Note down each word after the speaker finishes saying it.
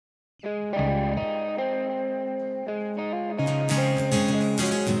There we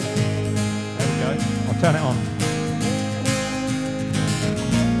go. I'll turn it on.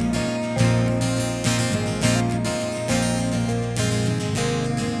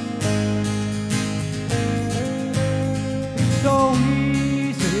 So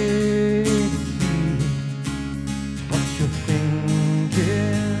easy to see what you're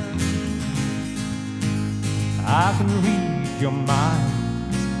thinking. I can read your mind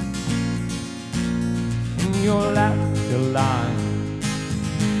in your laughter line.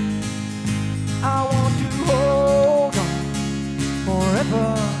 I want to hold on forever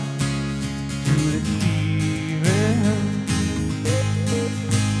to this feeling.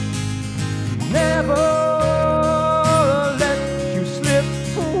 Never let you slip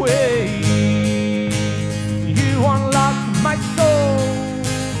away. You unlock my soul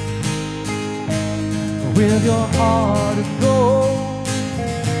with your heart of gold,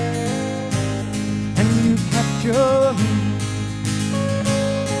 and you capture me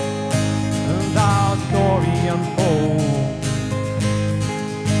as our story unfolds.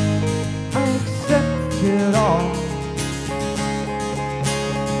 I accept it all,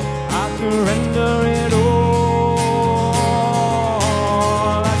 I surrender it all.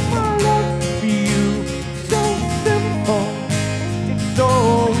 Like my love for you, so simple, it's so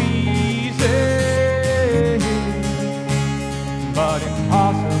easy, but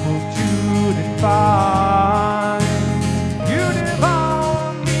impossible.